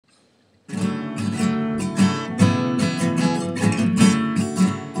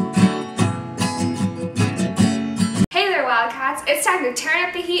Wildcats, it's time to turn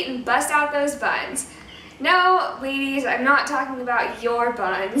up the heat and bust out those buns. No, ladies, I'm not talking about your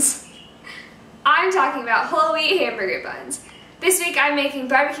buns. I'm talking about whole wheat hamburger buns. This week I'm making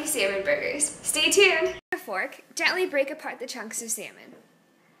barbecue salmon burgers. Stay tuned. With a fork, gently break apart the chunks of salmon.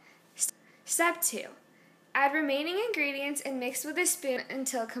 Step 2. Add remaining ingredients and mix with a spoon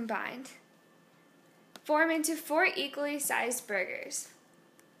until combined. Form into 4 equally sized burgers.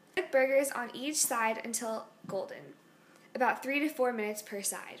 Cook burgers on each side until golden, about 3 to 4 minutes per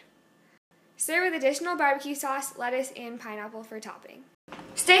side. Serve with additional barbecue sauce, lettuce, and pineapple for topping.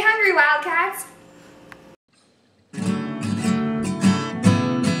 Stay hungry, Wildcats!